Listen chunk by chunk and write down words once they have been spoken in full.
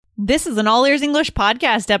This is an All Ears English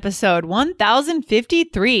podcast episode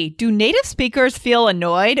 1053. Do native speakers feel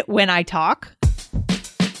annoyed when I talk?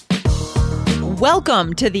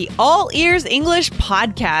 Welcome to the All Ears English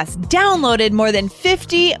podcast. Downloaded more than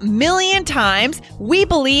 50 million times, we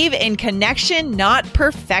believe in connection, not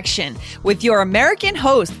perfection. With your American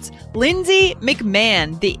hosts, Lindsay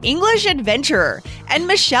McMahon, the English adventurer, and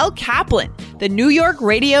Michelle Kaplan, the New York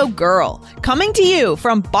radio girl, coming to you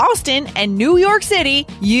from Boston and New York City,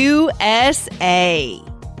 USA.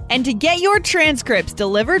 And to get your transcripts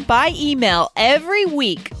delivered by email every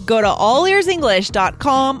week, go to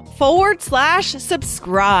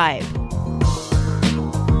allearsenglish.com/subscribe.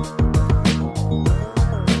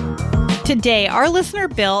 Today, our listener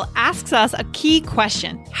Bill asks us a key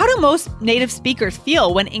question. How do most native speakers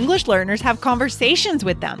feel when English learners have conversations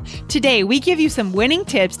with them? Today, we give you some winning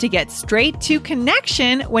tips to get straight to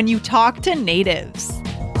connection when you talk to natives.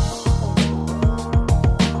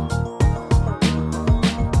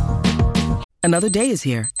 Another day is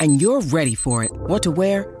here, and you're ready for it. What to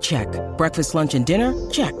wear? Check. Breakfast, lunch, and dinner?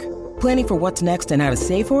 Check. Planning for what's next and how to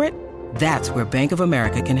save for it? That's where Bank of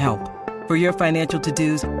America can help. For your financial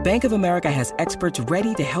to-dos, Bank of America has experts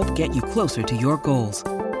ready to help get you closer to your goals.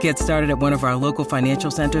 Get started at one of our local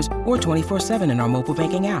financial centers or 24/7 in our mobile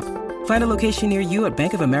banking app. Find a location near you at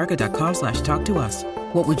bankofamerica.com/talktous.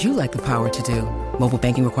 What would you like the power to do? Mobile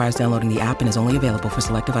banking requires downloading the app and is only available for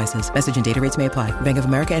select devices. Message and data rates may apply. Bank of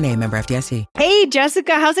America N.A., member FDIC. Hey,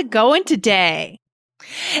 Jessica, how's it going today?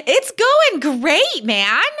 It's going great,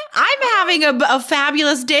 man. I'm having a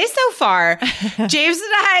fabulous day so far. James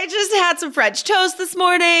and I just had some French toast this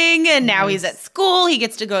morning, and now he's at school. He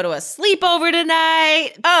gets to go to a sleepover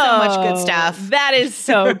tonight. So much good stuff. That is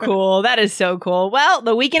so cool. That is so cool. Well,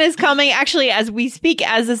 the weekend is coming. Actually, as we speak,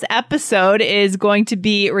 as this episode is going to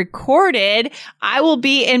be recorded, I will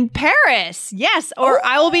be in Paris. Yes, or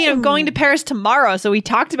I will be going to Paris tomorrow. So we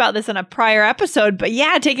talked about this in a prior episode, but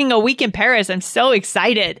yeah, taking a week in Paris. I'm so excited.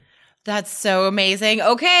 That's so amazing.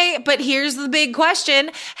 Okay, but here's the big question.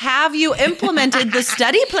 Have you implemented the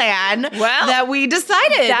study plan that we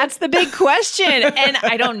decided? That's the big question. And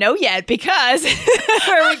I don't know yet because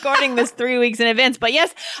we're recording this 3 weeks in advance. But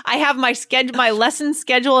yes, I have my lessons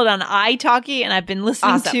scheduled on italki, and I've been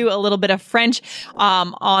listening to a little bit of French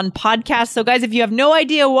on podcasts. So guys, if you have no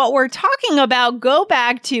idea what we're talking about, go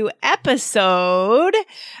back to episode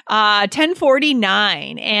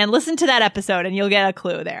 1049 and listen to that episode and you'll get a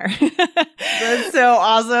clue there. That's so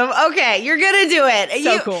awesome. Okay, you're gonna do it.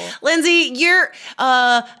 So cool. Lindsay, you're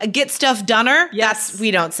a get stuff doner. Yes. We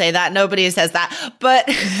don't say that. Nobody says that. But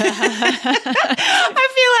I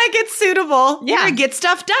feel like it's suitable. Yeah. You're a get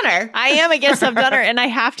stuff doner. I am a get stuff doner and I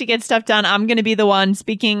have to get stuff done. I'm going to be the one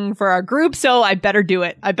speaking for our group, so I better do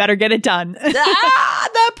it. I better get it done.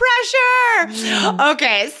 The pressure.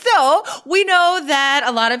 Okay, so we know that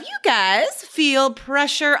a lot of you guys feel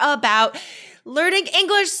pressure about learning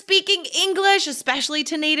English, speaking English, especially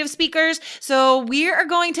to native speakers. So we are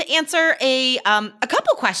going to answer a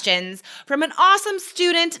couple questions from an awesome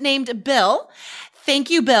student named Bill.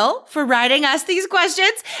 Thank you, Bill, for writing us these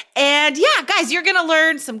questions. And yeah, guys, you're going to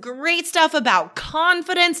learn some great stuff about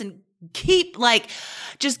confidence and keep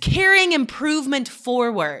just carrying improvement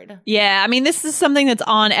forward. Yeah, I mean, this is something that's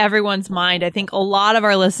on everyone's mind. I think a lot of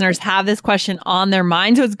our listeners have this question on their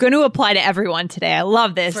mind, so it's going to apply to everyone today. I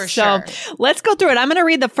love this. For sure. So let's go through it. I'm going to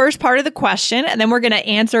read the first part of the question, and then we're going to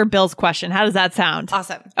answer Bill's question. How does that sound?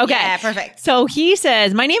 Awesome. Okay. Yeah, perfect. So he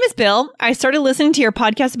says, my name is Bill. I started listening to your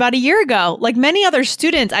podcast about a year ago. Like many other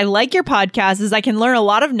students, I like your podcast as I can learn a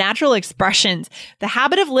lot of natural expressions. The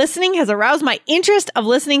habit of listening has aroused my interest of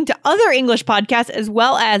listening to other English podcasts as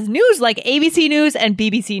well as news like ABC News and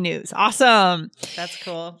BBC News. Awesome. That's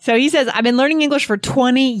cool. So he says, I've been learning English for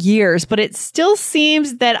 20 years, but it still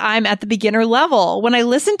seems that I'm at the beginner level. When I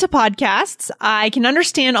listen to podcasts, I can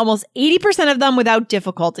understand almost 80% of them without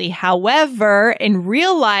difficulty. However, in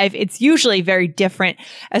real life, it's usually very different,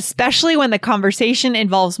 especially when the conversation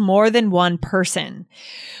involves more than one person.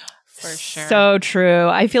 For sure. So true.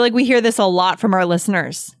 I feel like we hear this a lot from our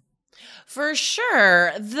listeners. For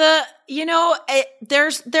sure. There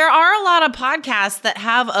are a lot of podcasts that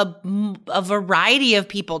have a variety of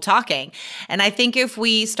people talking. And I think if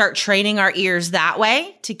we start training our ears that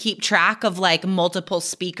way to keep track of multiple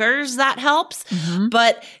speakers, that helps. Mm-hmm.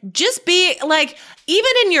 But just be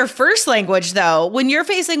even in your first language though, when you're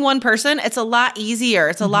facing one person, it's a lot easier.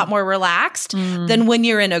 It's a lot more relaxed than when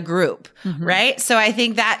you're in a group, right? So I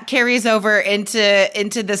think that carries over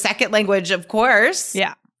into the second language, of course.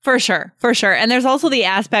 Yeah. For sure. For sure. And there's also the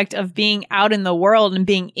aspect of being out in the world and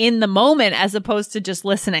being in the moment as opposed to just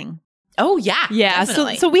listening. Oh, yeah. Yeah.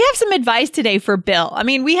 Definitely. So we have some advice today for Bill. I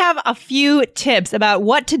mean, we have a few tips about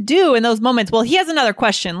what to do in those moments. Well, he has another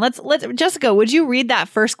question. Let's Jessica, would you read that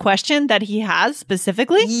first question that he has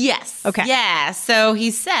specifically? Yes. Okay. Yeah. So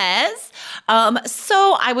he says,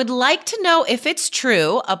 so I would like to know if it's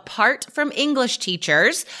true, apart from English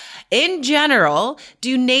teachers, in general,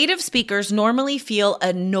 do native speakers normally feel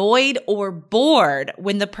annoyed or bored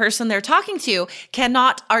when the person they're talking to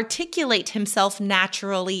cannot articulate himself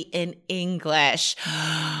naturally in English?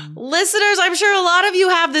 Listeners, I'm sure a lot of you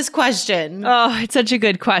have this question. Oh, it's such a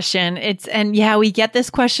good question. We get this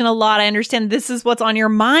question a lot. I understand this is what's on your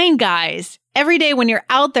mind, guys. Every day when you're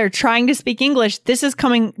out there trying to speak English, this is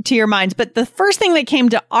coming to your minds. But the first thing that came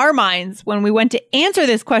to our minds when we went to answer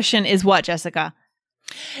this question is what, Jessica?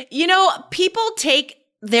 You know, people take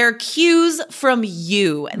their cues from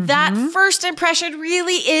you. That first impression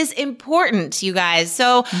really is important, you guys.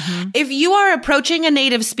 So if you are approaching a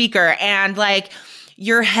native speaker and like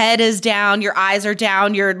your head is down, your eyes are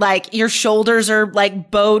down, your shoulders are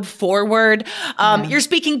like bowed forward, you're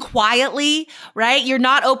speaking quietly, right? You're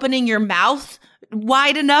not opening your mouth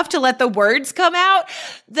wide enough to let the words come out,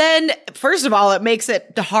 then first of all, it makes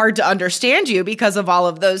it hard to understand you because of all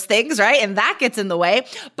of those things, right? And that gets in the way.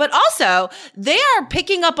 But also, they are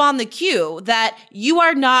picking up on the cue that you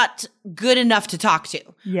are not good enough to talk to,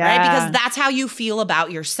 right? Because that's how you feel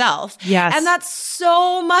about yourself. Yes. And that's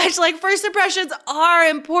so much like first impressions are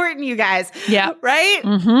important, you guys. Yeah. Right?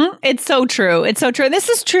 Mm-hmm. It's so true. It's so true. This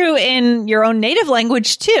is true in your own native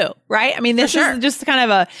language too, right? I mean, this is just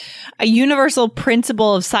kind of a universal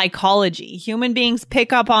principle of psychology. Human beings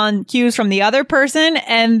pick up on cues from the other person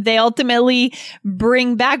and they ultimately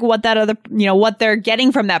bring back what that other, what they're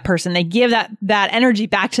getting from that person. They give that energy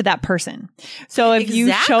back to that person. So if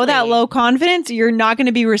you show that low confidence, you're not going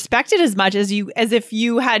to be respected as much as if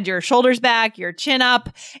you had your shoulders back, your chin up,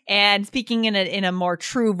 and speaking in a more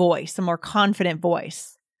true voice, a more confident voice.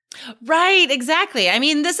 Right, exactly. I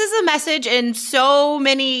mean, this is a message in so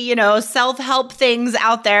many, self-help things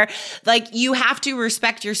out there. Like, you have to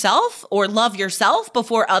respect yourself or love yourself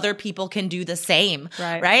before other people can do the same.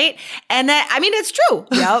 Right? And that, I mean, it's true.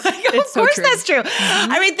 Yep. Of course that's true.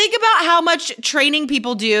 I mean, think about how much training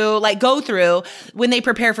people go through when they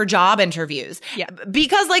prepare for job interviews. Yeah.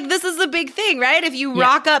 Because this is a big thing, right? If you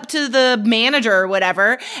rock up to the manager or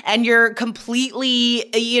whatever and you're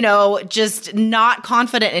completely, just not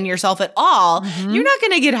confident in yourself at all, you're not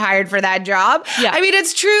going to get hired for that job. Yeah. I mean,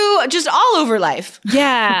 it's true just all over life.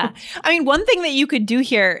 Yeah. I mean, one thing that you could do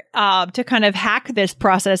here to kind of hack this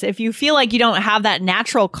process, if you feel like you don't have that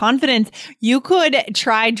natural confidence, you could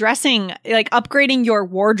try dressing, upgrading your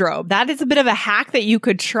wardrobe. That is a bit of a hack that you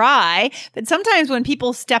could try. That sometimes when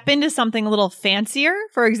people step into something a little fancier,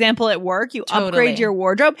 for example, at work, you upgrade your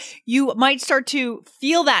wardrobe, you might start to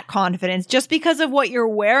feel that confidence just because of what you're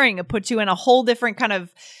wearing. It puts you in a whole different kind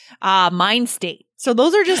of mind state. So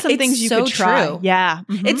those are just some things you could try. True. Yeah.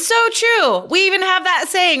 It's so true. We even have that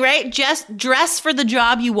saying, right? Just dress for the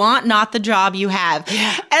job you want, not the job you have.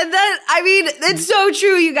 Yeah. And then, I mean, it's so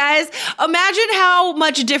true, you guys. Imagine how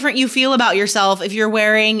much different you feel about yourself if you're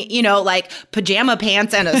wearing, pajama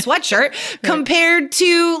pants and a sweatshirt compared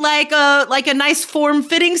to a nice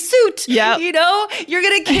form-fitting suit. Yeah. You're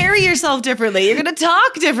going to carry yourself differently. You're going to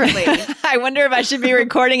talk differently. I wonder if I should be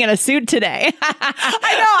recording in a suit today.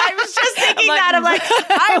 I know. I was just thinking that. I'm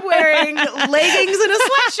I'm wearing leggings and a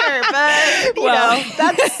sweatshirt,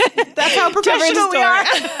 but that's how professional we are.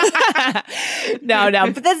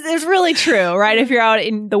 No, but that's really true, right? If you're out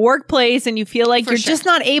in the workplace and you feel like you're just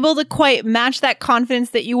not able to quite match that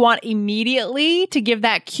confidence that you want immediately to give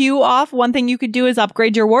that cue off, one thing you could do is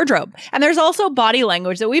upgrade your wardrobe. And there's also body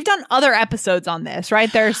language that we've done other episodes on this,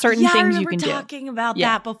 right? There are certain things you can do. Talking about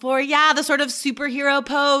that before. Yeah, the sort of superhero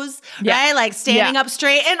pose, right? Like standing up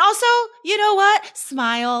straight. And also, you know what?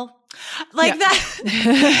 Smile. That.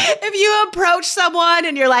 If you approach someone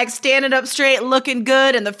and you're standing up straight, looking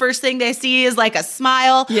good, and the first thing they see is a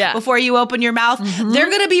smile before you open your mouth, they're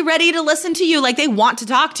going to be ready to listen to you. They want to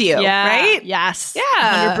talk to you, right? Yes.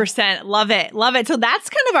 Yeah. 100%. Love it. Love it. So that's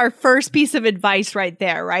kind of our first piece of advice right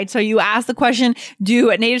there, right? So you ask the question,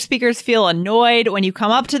 do native speakers feel annoyed when you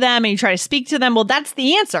come up to them and you try to speak to them? Well, that's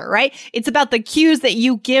the answer, right? It's about the cues that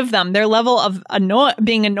you give them. Their level of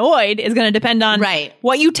being annoyed is going to depend on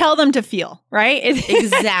what you tell them them to feel, right?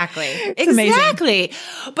 Exactly. Exactly.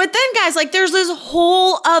 But then guys, like there's this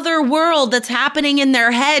whole other world that's happening in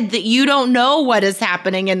their head that you don't know what is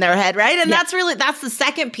happening in their head, right? And that's the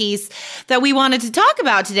second piece that we wanted to talk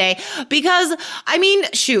about today, because I mean,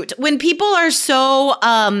 shoot, when people are so,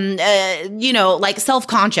 like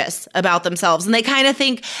self-conscious about themselves and they kind of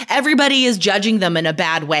think everybody is judging them in a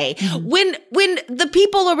bad way, when the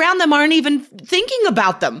people around them aren't even thinking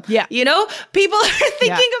about them. Yeah. You know, people are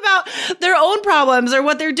thinking about their own problems or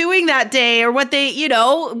what they're doing that day or what they,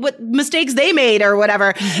 what mistakes they made or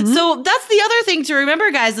whatever. So that's the other thing to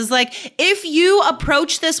remember, guys, is like, if you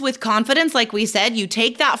approach this with confidence, like we said, you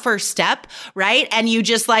take that first step, right? And you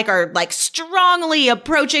just like are like strongly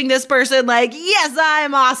approaching this person like, yes,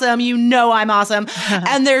 I'm awesome. I'm awesome.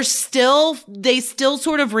 And they still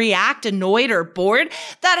sort of react annoyed or bored.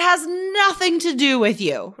 That has nothing to do with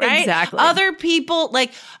you, right? Exactly. Other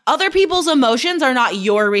people's emotions are not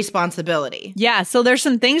your responsibility. Yeah. So there's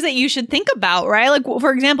some things that you should think about, right? Like,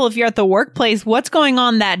 for example, if you're at the workplace, what's going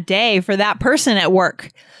on that day for that person at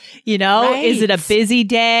work? Right. Is it a busy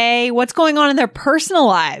day? What's going on in their personal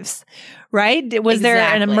lives? Right? Was there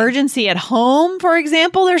an emergency at home, for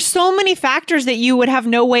example? There's so many factors that you would have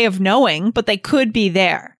no way of knowing, but they could be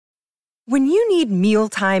there. When you need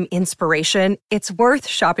mealtime inspiration, it's worth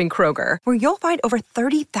shopping Kroger, where you'll find over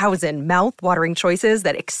 30,000 mouth-watering choices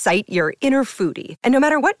that excite your inner foodie. And no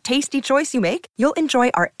matter what tasty choice you make, you'll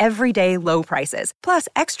enjoy our everyday low prices, plus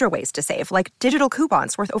extra ways to save, like digital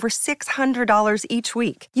coupons worth over $600 each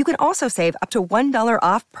week. You can also save up to $1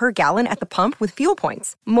 off per gallon at the pump with fuel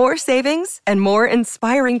points. More savings and more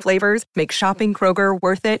inspiring flavors make shopping Kroger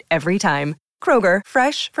worth it every time. Kroger,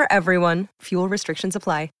 fresh for everyone. Fuel restrictions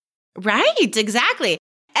apply. Right, exactly.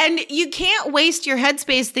 And you can't waste your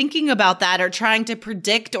headspace thinking about that or trying to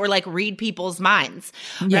predict or like read people's minds,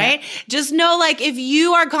 right? Just know, like, if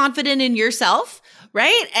you are confident in yourself,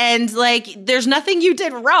 right? And like, there's nothing you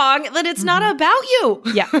did wrong, then it's not about you.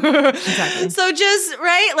 Yeah, exactly. So just,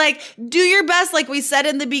 right? Like, do your best. Like we said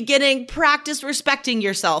in the beginning, practice respecting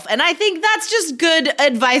yourself. And I think that's just good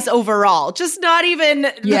advice overall. Just not even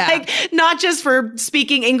not just for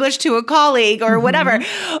speaking English to a colleague or whatever.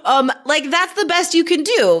 Like that's the best you can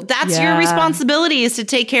do. That's your responsibility, is to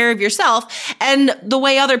take care of yourself, and the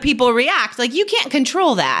way other people react. Like you can't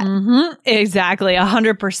control that. Exactly.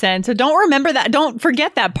 100%. So don't remember that. Don't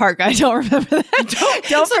forget that part, guys. Don't remember that.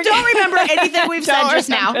 Don't remember anything we've said just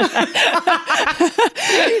now.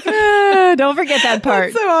 Don't forget that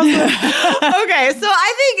part. That's so awesome. Okay, so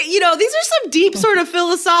I think, these are some deep sort of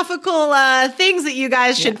philosophical things that you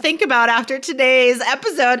guys should think about after today's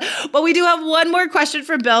episode. But we do have one more question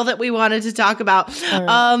from Bill that we wanted to talk about.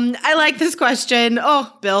 Right. I like this question.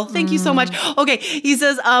 Oh, Bill, thank you so much. Okay, he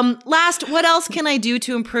says, last, what else can I do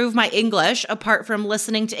to improve my English apart from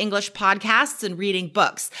listening to English podcasts and reading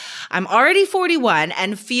books? I'm already 41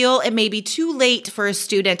 and feel it may be too late for a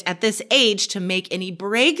student at this age to make any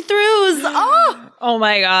breakthroughs. Oh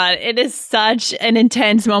my God. It is such an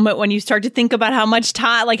intense moment when you start to think about how much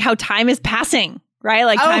time, like how time is passing. Right?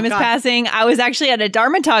 Like time is passing. I was actually at a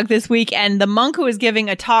Dharma talk this week, and the monk who was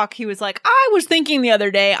giving a talk, he was like, I was thinking the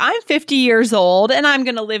other day, I'm 50 years old and I'm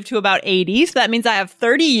going to live to about 80. So that means I have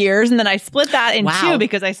 30 years. And then I split that in two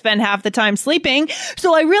because I spend half the time sleeping.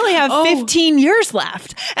 So I really have 15 years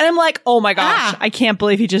left. And I'm like, oh my gosh, I can't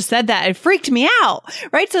believe he just said that. It freaked me out.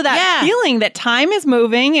 Right? So that feeling that time is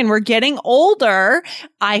moving and we're getting older,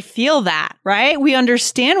 I feel that, right? We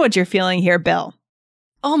understand what you're feeling here, Bill.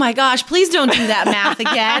 Oh my gosh, please don't do that math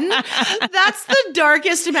again. That's the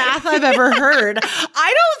darkest math I've ever heard.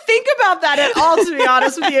 I don't think about that at all, to be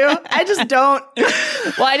honest with you. I just don't.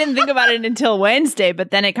 Well, I didn't think about it until Wednesday,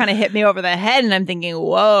 but then it kind of hit me over the head and I'm thinking,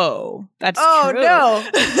 whoa, that's true. Oh, no.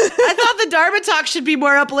 I thought the Dharma talk should be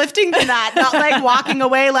more uplifting than that. Not like walking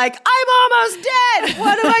away like, I'm almost dead.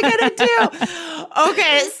 What am I going to do?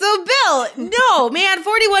 Okay, so Bill, no, man,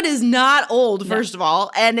 41 is not old, first of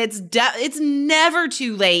all. And it's never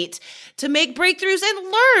too late to make breakthroughs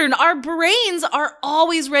and learn. Our brains are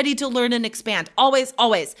always ready to learn and expand. Always,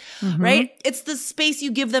 always, right? It's the space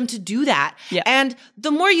you give them to do that. Yeah. And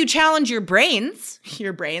the more you challenge your brains,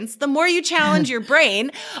 the more you challenge your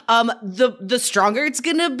brain, the stronger it's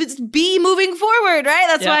going to be moving forward, right?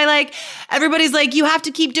 That's why like everybody's like, you have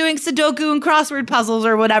to keep doing Sudoku and crossword puzzles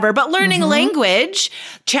or whatever. But learning language,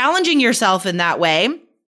 challenging yourself in that way,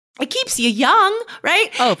 it keeps you young, right?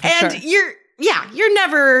 Oh, for and sure. You're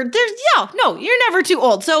never too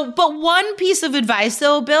old. So, but one piece of advice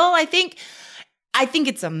though, Bill, I think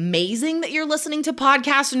it's amazing that you're listening to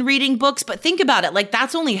podcasts and reading books, but think about it. Like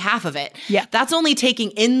that's only half of it. Yeah. That's only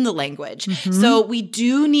taking in the language. So we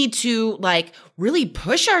do need to like really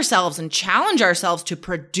push ourselves and challenge ourselves to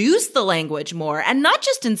produce the language more, and not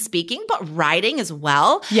just in speaking, but writing as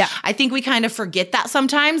well. Yeah. I think we kind of forget that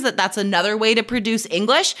sometimes, that that's another way to produce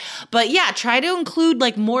English. But yeah, try to include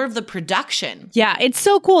like more of the production. Yeah, it's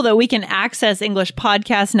so cool that we can access English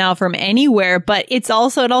podcasts now from anywhere, but it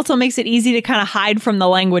also makes it easy to kind of hide from the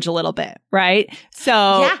language a little bit, right?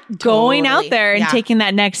 So going out there and taking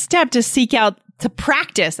that next step to seek out to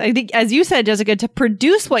practice. I think, as you said, Jessica, to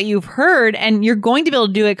produce what you've heard, and you're going to be able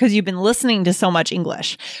to do it because you've been listening to so much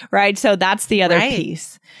English, right? So that's the other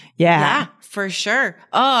piece. Yeah. For sure.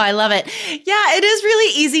 Oh, I love it. Yeah, it is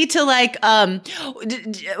really easy to like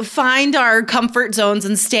find our comfort zones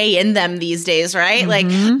and stay in them these days, right? Like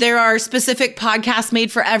there are specific podcasts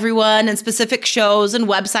made for everyone and specific shows and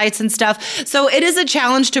websites and stuff. So it is a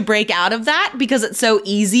challenge to break out of that because it's so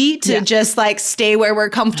easy to just like stay where we're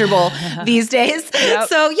comfortable these days.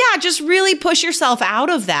 So yeah, just really push yourself out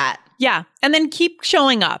of that. Yeah. And then keep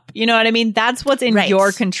showing up. You know what I mean? That's what's in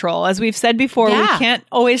your control. As we've said before, we can't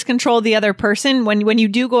always control the other person. When you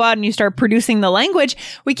do go out and you start producing the language,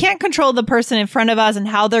 we can't control the person in front of us and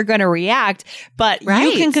how they're going to react, but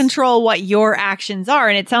you can control what your actions are.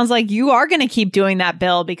 And it sounds like you are going to keep doing that,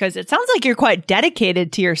 Bill, because it sounds like you're quite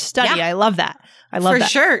dedicated to your study. Yeah. I love that. I love that. For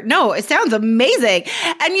sure. No, it sounds amazing.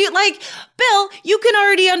 And you like, Bill, you can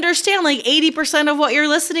already understand like 80% of what you're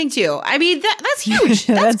listening to. I mean, that's huge.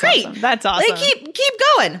 That's great. Awesome. That's awesome. Like, keep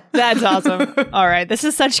going. That's awesome. All right. This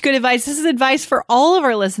is such good advice. This is advice for all of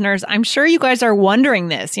our listeners. I'm sure you guys are wondering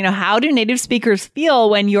this. You know, how do native speakers feel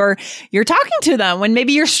when you're talking to them, when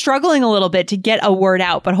maybe you're struggling a little bit to get a word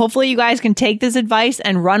out? But hopefully you guys can take this advice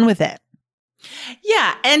and run with it.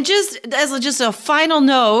 Yeah. And just as just a final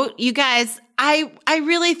note, you guys, I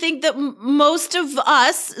really think that most of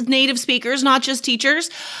us native speakers, not just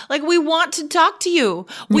teachers, like we want to talk to you.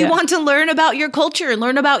 We want to learn about your culture and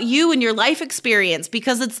learn about you and your life experience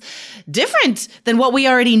because it's different than what we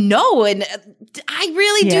already know. And I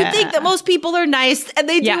really do think that most people are nice and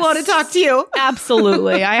they do want to talk to you.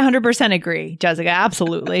 Absolutely. I 100% agree, Jessica.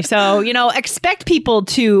 Absolutely. So, you know, expect people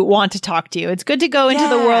to want to talk to you. It's good to go into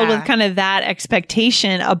the world with kind of that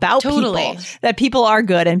expectation about people, that people are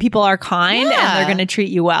good and people are kind. And they're going to treat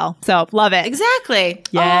you well. So love it. Exactly.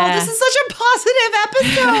 Yeah. Oh, this is such a positive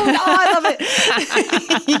episode. Oh, I love it.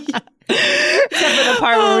 Except for the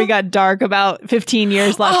part where we got dark about 15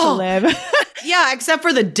 years left to live. Yeah, except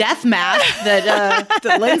for the death mask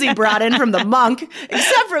that Lindsay brought in from the monk.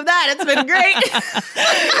 Except for that, it's been great.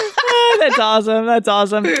 That's awesome. That's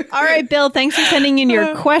awesome. All right, Bill, thanks for sending in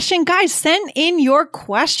your question. Guys, send in your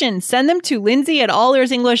questions. Send them to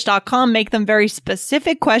Lindsay@allearsenglish.com. Make them very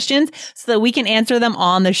specific questions so that we can answer them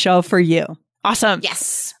on the show for you. Awesome.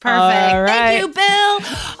 Yes. Perfect. All right. Thank you, Bill.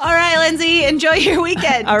 All right, Lindsay, enjoy your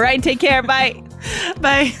weekend. All right, take care. Bye.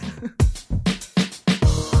 Bye.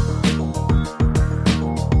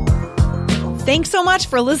 Thanks so much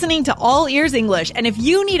for listening to All Ears English. And if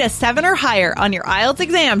you need a 7 or higher on your IELTS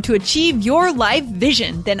exam to achieve your life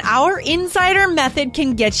vision, then our Insider Method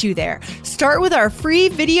can get you there. Start with our free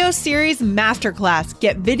video series masterclass.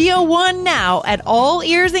 Get video 1 now at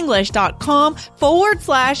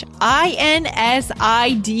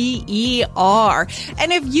allearsenglish.com/INSIDER.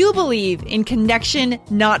 And if you believe in connection,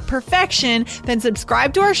 not perfection, then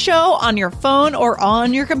subscribe to our show on your phone or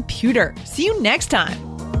on your computer. See you next time.